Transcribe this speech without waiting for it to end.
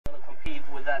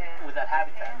with that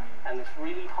habitat, and it's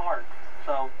really hard.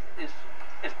 So it's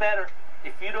better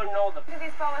if you don't know the. Where do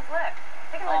these boas live?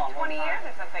 They can live 20 years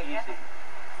or something. Easy.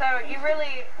 So you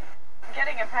really.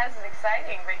 Getting a pet is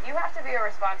exciting, but you have to be a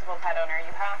responsible pet owner.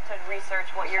 You have to research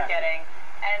what you're getting,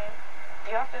 and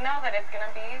you have to know that it's going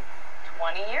to be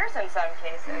 20 years in some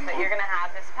cases that you're going to have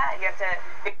this pet. You have to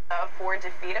afford to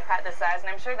feed a pet this size,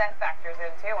 and I'm sure that factors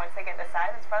in too. Once they get this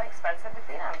size, it's probably expensive to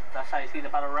feed them. That's how you feed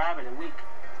about a rabbit a week.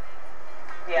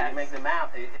 Yeah. You make them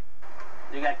out.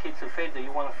 You got kids who feed that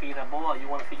you want to feed a boy,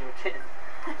 you want to feed your kid.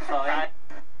 So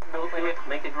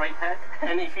make a great pet.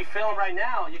 And if you feel them right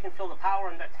now, you can feel the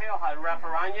power in that tail, how it wrap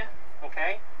around you,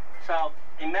 okay? So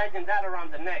imagine that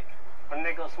around the neck, when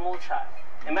they go small child.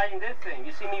 Imagine this thing.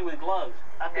 You see me with gloves.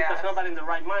 That's because nobody in the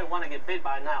right mind want to get bit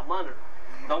by a Nile monitor.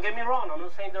 Don't get me wrong. I'm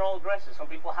not saying they're all aggressive. Some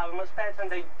people have them as pets,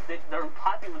 and they're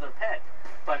happy with their pet.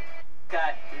 But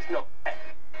guy is no pet.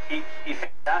 He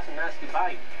that's a nasty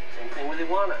bite. Same thing with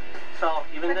iguana. So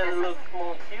even though it looks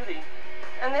small and cutie.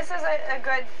 And this is a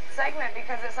good segment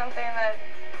because it's something that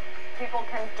people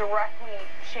can directly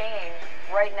change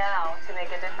right now to make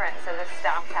a difference so this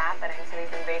stops happening, so these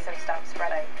invasives stop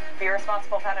spreading. Be a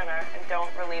responsible pet owner and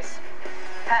don't release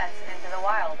pets into the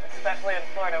wild, especially in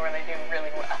Florida where they do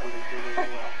really well.